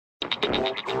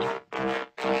Alright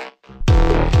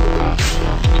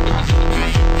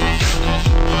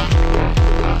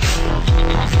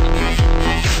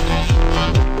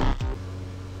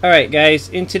guys,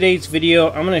 in today's video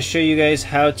I'm going to show you guys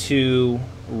how to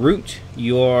root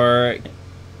your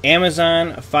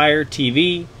Amazon Fire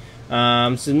TV.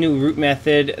 It's a new root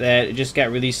method that just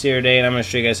got released the other day, and I'm going to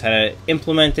show you guys how to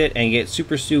implement it and get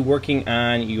Super Stew working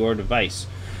on your device.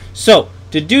 So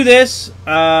to do this,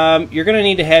 you're going to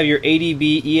need to have your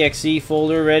ADB.exe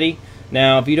folder ready.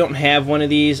 Now if you don't have one of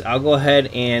these, I'll go ahead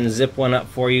and zip one up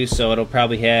for you, so it'll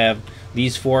probably have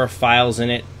these 4 files in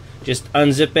it. Just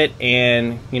unzip it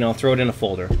and, throw it in a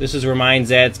folder. This is Reminds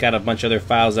That. It's got a bunch of other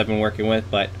files I've been working with,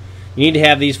 but you need to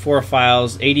have these 4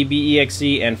 files, ADB.exe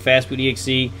and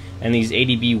fastboot.exe, and these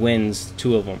ADB wins,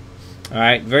 2 of them.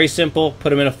 Alright, very simple.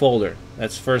 Put them in a folder.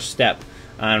 That's the first step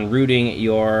on rooting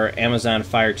your Amazon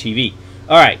Fire TV.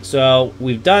 Alright, so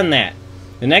we've done that.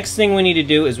 The next thing we need to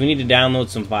do is we need to download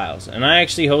some files. And I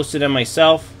actually hosted them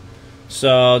myself,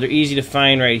 so they're easy to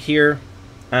find right here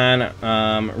on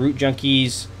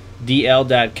Rootjunky's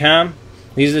dl.com.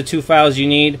 These are the 2 files you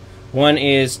need. One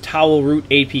is Towel Root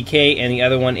APK and the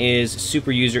other one is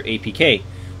Super User APK.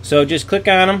 So just click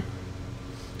on them.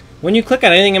 When you click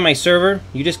on anything in my server,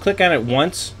 you just click on it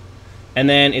once and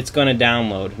then it's going to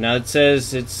download. Now it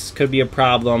says it could be a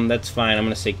problem. That's fine. I'm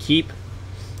going to say keep,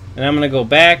 and I'm going to go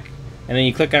back, and then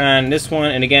you click on this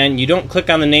one, and again you don't click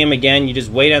on the name again, you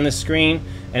just wait on the screen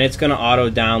and it's going to auto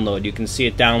download. You can see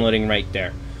it downloading right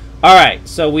there. Alright,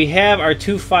 so we have our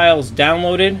 2 files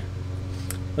downloaded.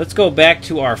 Let's go back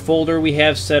to our folder we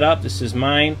have set up. This is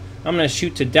mine. I'm going to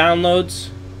shoot to downloads,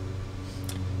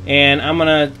 and I'm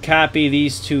going to copy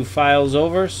these 2 files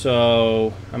over.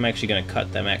 So I'm actually going to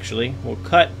cut them. We'll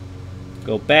cut,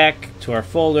 go back to our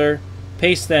folder,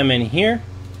 paste them in here.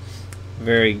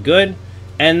 Very good.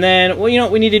 And then, well, you know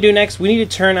what we need to do next? We need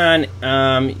to turn on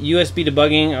USB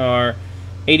debugging or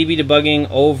ADB debugging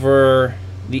over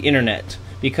the internet,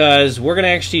 because we're going to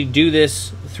actually do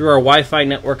this through our Wi-Fi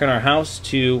network in our house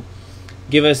to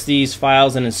give us these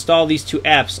files and install these 2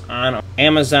 apps on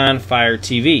Amazon Fire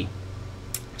TV.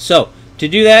 So to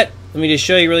do that, let me just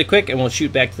show you really quick and we'll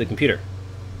shoot back to the computer.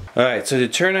 Alright, so to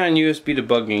turn on USB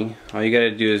debugging, all you got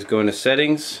to do is go into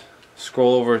Settings,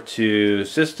 scroll over to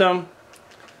System,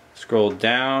 scroll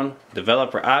down,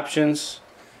 Developer Options,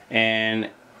 and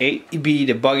ADB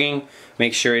debugging,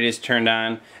 make sure it is turned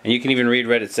on. And you can even read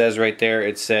what it says right there.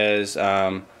 It says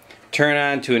turn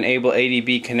on to enable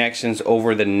ADB connections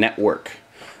over the network,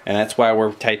 and that's why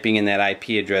we're typing in that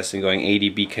IP address and going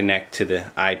ADB connect to the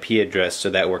IP address, so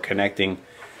that we're connecting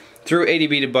through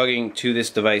ADB debugging to this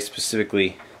device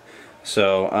specifically.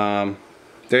 So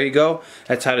there you go.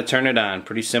 That's how to turn it on.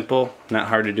 Pretty simple, not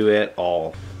hard to do at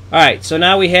all. Alright, so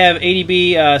now we have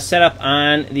ADB set up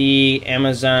on the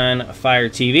Amazon Fire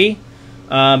TV.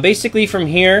 Basically from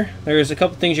here, there's a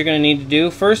couple things you're going to need to do.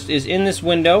 First is in this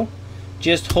window,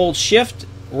 just hold Shift,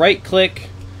 right click,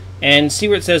 and see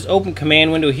where it says Open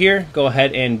Command Window here. Go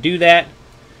ahead and do that,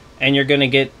 and you're going to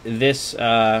get this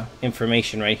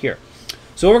information right here.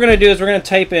 So what we're going to do is we're going to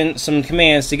type in some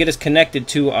commands to get us connected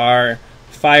to our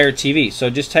Fire TV. So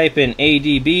just type in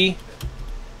ADB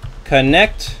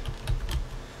connect,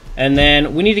 and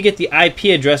then we need to get the IP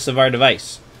address of our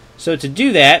device. So to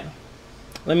do that,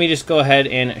 let me just go ahead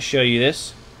and show you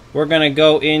this. We're going to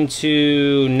go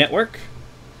into Network.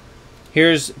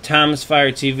 Here's Tom's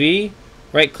Fire TV.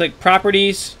 Right click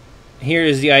Properties. Here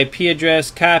is the IP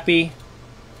address. Copy.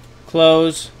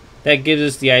 Close. That gives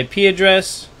us the IP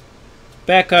address.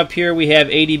 Back up here we have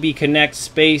ADB connect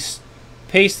space.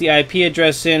 Paste the IP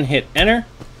address in. Hit Enter.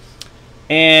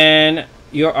 And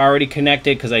you're already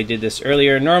connected because I did this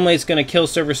earlier. Normally it's going to kill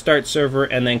server, start server,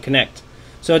 and then connect.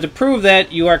 So to prove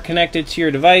that you are connected to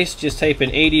your device, just type in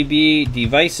ADB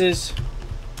devices.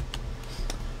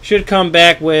 Should come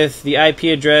back with the IP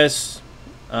address,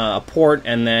 a port,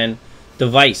 and then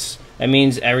device. That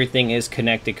means everything is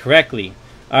connected correctly.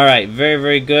 Alright, very,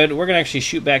 very good. We're going to actually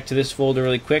shoot back to this folder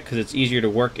really quick because it's easier to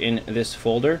work in this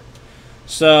folder.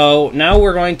 So now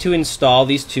we're going to install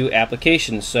these 2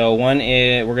 applications. So one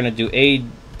is, we're going to do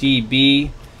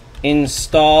ADB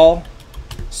install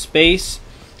space,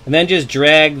 and then just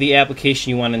drag the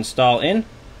application you want to install in.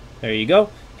 There you go.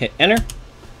 Hit Enter.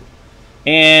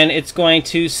 And it's going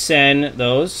to send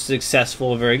those.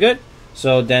 Successful. Very good.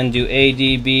 So then do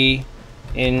ADB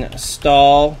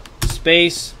install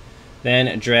space.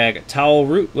 Then drag towel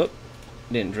root. Whoop.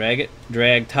 Didn't drag it.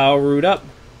 Drag towel root up.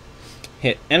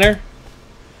 Hit Enter.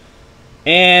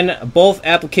 And both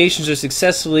applications are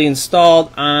successfully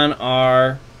installed on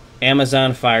our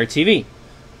Amazon Fire TV.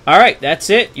 Alright,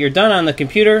 that's it. You're done on the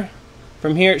computer.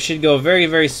 From here, it should go very,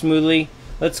 very smoothly.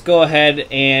 Let's go ahead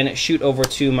and shoot over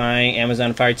to my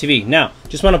Amazon Fire TV. Now,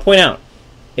 just want to point out,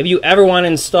 if you ever want to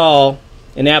install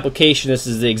an application, this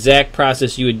is the exact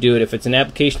process you would do it. If it's an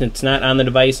application that's not on the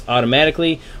device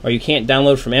automatically, or you can't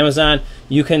download from Amazon,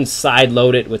 you can side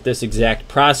load it with this exact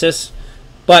process.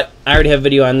 But I already have a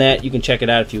video on that. You can check it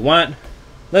out if you want.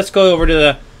 Let's go over to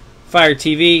the Fire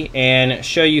TV and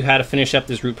show you how to finish up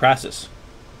this root process.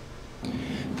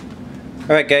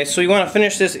 Alright guys, so we want to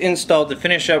finish this install to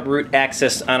finish up root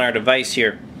access on our device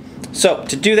here. So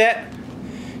to do that,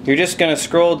 you're just going to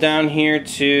scroll down here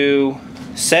to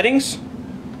Settings,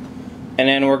 and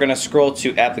then we're going to scroll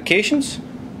to Applications.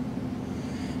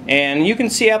 And you can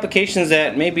see applications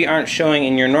that maybe aren't showing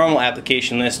in your normal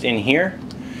application list in here.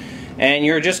 And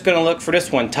you're just going to look for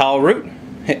this one, Towel Root.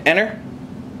 Hit Enter.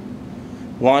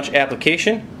 Launch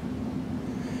application.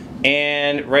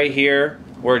 And right here,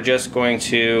 we're just going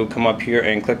to come up here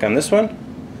and click on this one.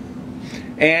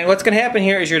 And what's going to happen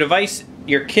here is your device,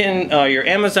 your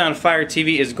Amazon Fire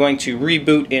TV is going to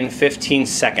reboot in 15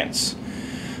 seconds.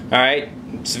 Alright,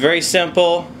 it's very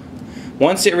simple.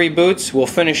 Once it reboots, we'll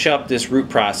finish up this root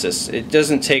process. It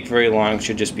doesn't take very long, it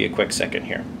should just be a quick second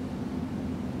here.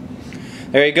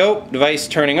 There you go, device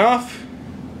turning off,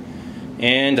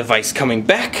 and device coming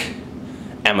back.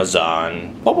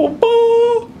 Amazon. Bo, bo,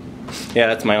 bo. Yeah,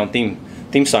 that's my own theme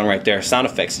song right there. Sound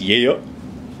effects, yeah.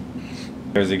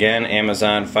 There's again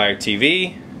Amazon Fire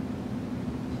TV.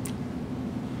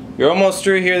 You're almost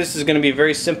through here. This is going to be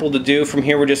very simple to do. From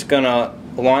here we're just going to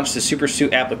launch the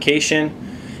SuperSue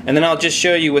application, and then I'll just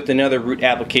show you with another root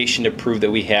application to prove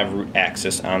that we have root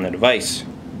access on the device.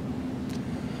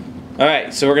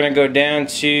 Alright, so we're going to go down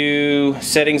to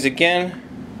Settings again,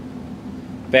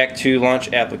 back to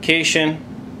Launch Application,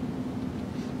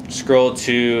 scroll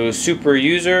to Super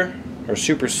User or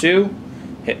SuperSue,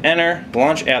 hit Enter,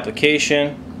 Launch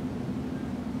Application.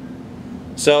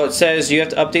 So it says you have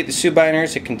to update the Sue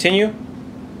binaries. Hit Continue,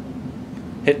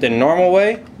 hit the normal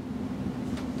way,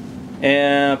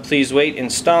 and please wait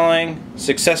installing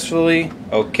successfully.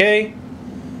 Okay,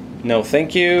 no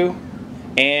thank you,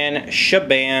 and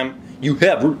shabam, you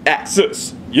have root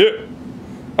access. Yeah.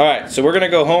 Alright, so we're gonna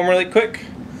go home really quick,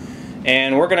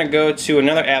 and we're gonna go to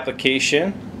another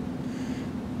application,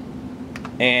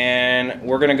 and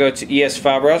we're gonna go to ES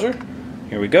File Browser.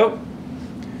 Here we go.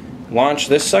 Launch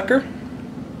this sucker,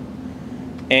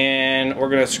 and we're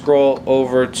gonna scroll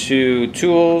over to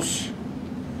Tools.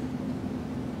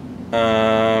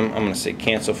 I'm gonna say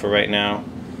cancel for right now.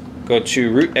 Go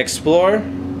to Root Explorer,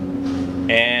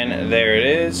 and there it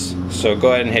is. So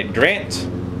go ahead and hit Grant,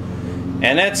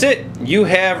 and that's it. You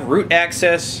have root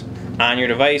access on your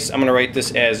device. I'm gonna write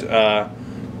this as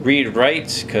read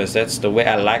write because that's the way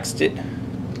I liked it.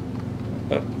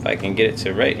 Oh, if I can get it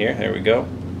to right here, there we go.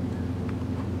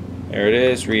 There it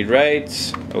is, read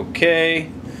write. Okay,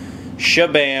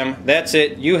 shabam, that's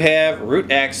it. You have root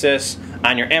access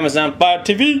on your Amazon Fire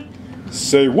TV.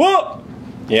 Say what?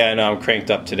 Yeah, I know, I'm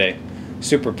cranked up today.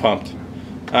 Super pumped.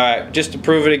 Alright, just to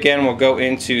prove it again, we'll go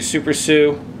into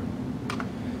SuperSue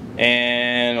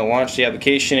and launch the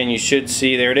application, and you should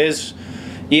see, there it is.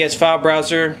 ES File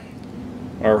Browser,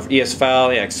 or ES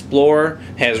File Explorer,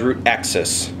 has root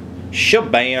access.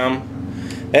 Shabam.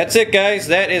 That's it, guys.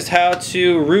 That is how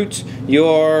to root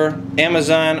your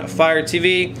Amazon Fire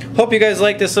TV. Hope you guys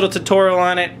liked this little tutorial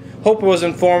on it. Hope it was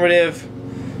informative.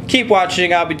 Keep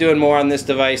watching. I'll be doing more on this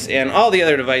device and all the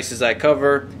other devices I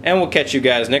cover, and we'll catch you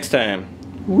guys next time.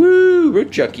 Woo!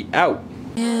 Rootjunky out.